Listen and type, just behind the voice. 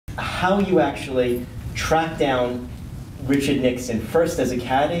how you actually tracked down Richard Nixon, first as a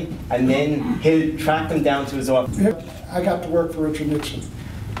caddy, and then he tracked him down to his office. I got to work for Richard Nixon.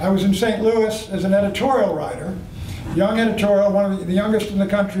 I was in St. Louis as an editorial writer, young editorial, one of the youngest in the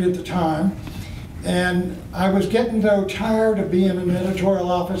country at the time. And I was getting, though, tired of being in an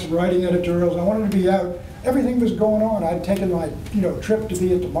editorial office and writing editorials. I wanted to be out. Everything was going on. I'd taken my trip to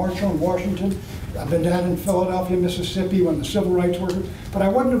be at the March on Washington. I've been down in Philadelphia, Mississippi when the civil rights workers, but I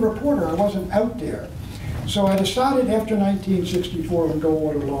wasn't a reporter. I wasn't out there. So I decided after 1964 when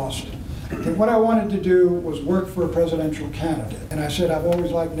Goldwater lost that what I wanted to do was work for a presidential candidate. And I said, I've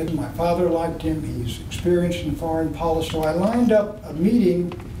always liked Nixon. My father liked him. He's experienced in foreign policy. So I lined up a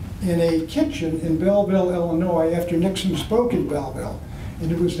meeting in a kitchen in Belleville, Illinois, after Nixon spoke in Belleville. And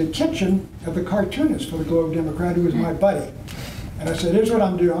it was the kitchen of the cartoonist for the Globe Democrat, who was my buddy. And I said, here's what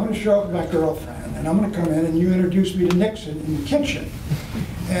I'm doing. I'm going to show up with my girlfriend, and I'm going to come in, and you introduce me to Nixon in the kitchen.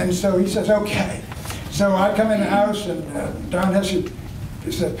 And so he says, okay. So I come in the house, and Don Hesse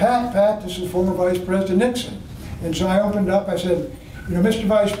said, Pat, this is former Vice President Nixon. And so I opened up, I said, Mr.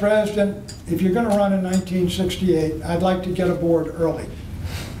 Vice President, if you're going to run in 1968, I'd like to get aboard early.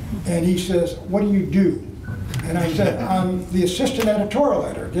 And he says, what do you do? And I said, I'm the assistant editorial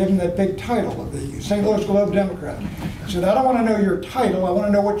editor. Gave him that big title of the St. Louis Globe Democrat. He said, I don't want to know your title, I want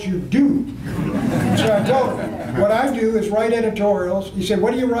to know what you do. So I told him, what I do is write editorials. He said,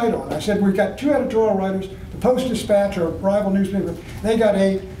 what do you write on? I said, we've got 2 editorial writers, the Post-Dispatch, our rival newspaper, they got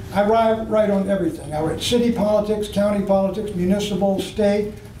 8. I write on everything. I write city politics, county politics, municipal,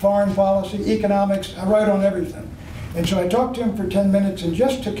 state, foreign policy, economics. I write on everything. And so I talked to him for 10 minutes, and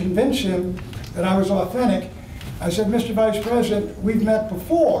just to convince him that I was authentic, I said, Mr. Vice President, we've met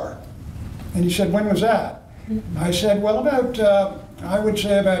before. And he said, when was that? I said, well, I would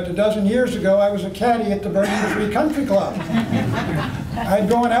say about a dozen years ago, I was a caddy at the Burning Tree Country Club. I'd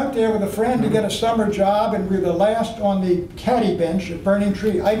gone out there with a friend to get a summer job, and we were the last on the caddy bench at Burning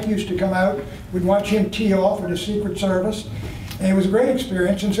Tree. Ike used to come out, we'd watch him tee off with the Secret Service. And it was a great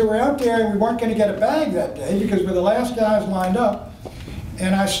experience, and so we're out there, and we weren't going to get a bag that day because we're the last guys lined up.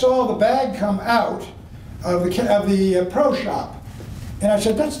 And I saw the bag come out of the pro shop, and I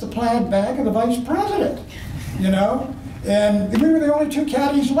said, "That's the plaid bag of the Vice President," And we were the only 2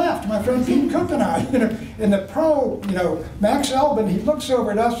 caddies left, my friend Pete Cook and I. And the pro, Max Elbin, he looks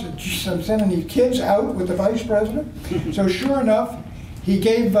over at us and, geez, I'm sending these kids out with the Vice President. So sure enough, he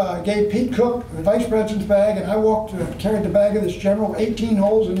gave Pete Cook the Vice President's bag, and I carried the bag of this general 18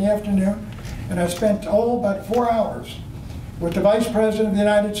 holes in the afternoon, and I spent about 4 hours with the Vice President of the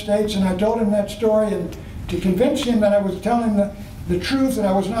United States, and I told him that story, and to convince him that I was telling the truth and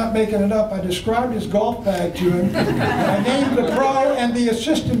I was not making it up, I described his golf bag to him. I named the pro and the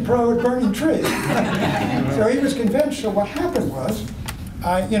assistant pro at Burning Tree. So he was convinced. So what happened was,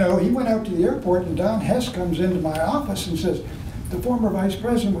 he went out to the airport, and Don Hess comes into my office and says, the former Vice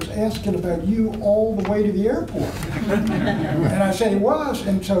President was asking about you all the way to the airport. And I said he was,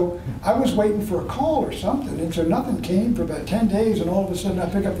 and so I was waiting for a call or something, and so nothing came for about 10 days, and all of a sudden I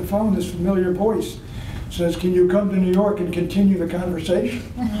pick up the phone, this familiar voice says, can you come to New York and continue the conversation?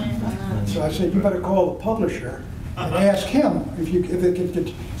 So I said, you better call the publisher and ask him if it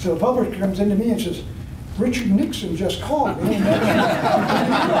could. So the publisher comes into me and says, Richard Nixon just called me. So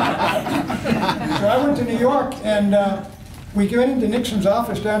I went to New York, and we went into Nixon's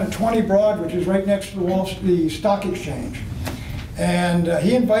office down at 20 Broad, which is right next to the Stock Exchange. And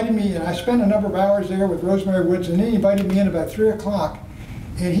he invited me, and I spent a number of hours there with Rosemary Woods, and then he invited me in about 3 o'clock.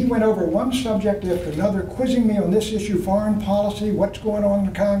 And he went over one subject after another, quizzing me on this issue, foreign policy, what's going on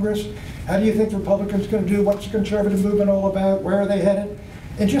in Congress, how do you think the Republicans are going to do, what's the conservative movement all about, where are they headed?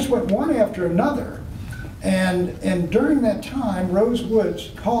 And just went one after another. And during that time, Rose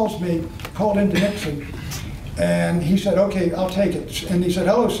Woods called into Nixon, and he said, okay, I'll take it. And he said,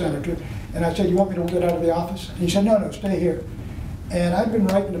 hello, Senator. And I said, you want me to get out of the office? And he said, no, stay here. And I'd been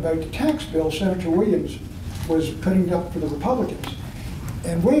writing about the tax bill Senator Williams was putting up for the Republicans.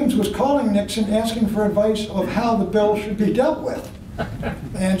 And Williams was calling Nixon asking for advice of how the bill should be dealt with.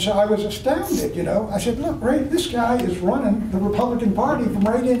 And so I was astounded, I said, look, Ray, this guy is running the Republican Party from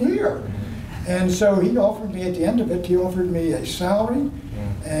right in here. And so he offered me, at the end of it, he offered me a salary,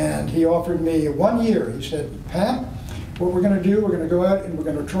 and he offered me 1 year. He said, Pat, what we're going to do, we're going to go out and we're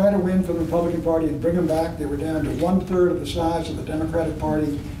going to try to win for the Republican Party and bring them back. They were down to 1/3 of the size of the Democratic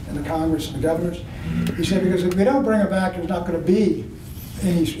Party in the Congress and the governors. He said, because if we don't bring them back, there's not going to be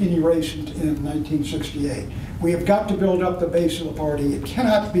any race in 1968. We have got to build up the base of the party. It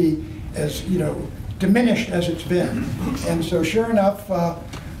cannot be as diminished as it's been. And so sure enough,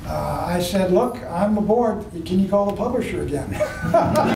 I said, look, I'm aboard. Can you call the publisher again?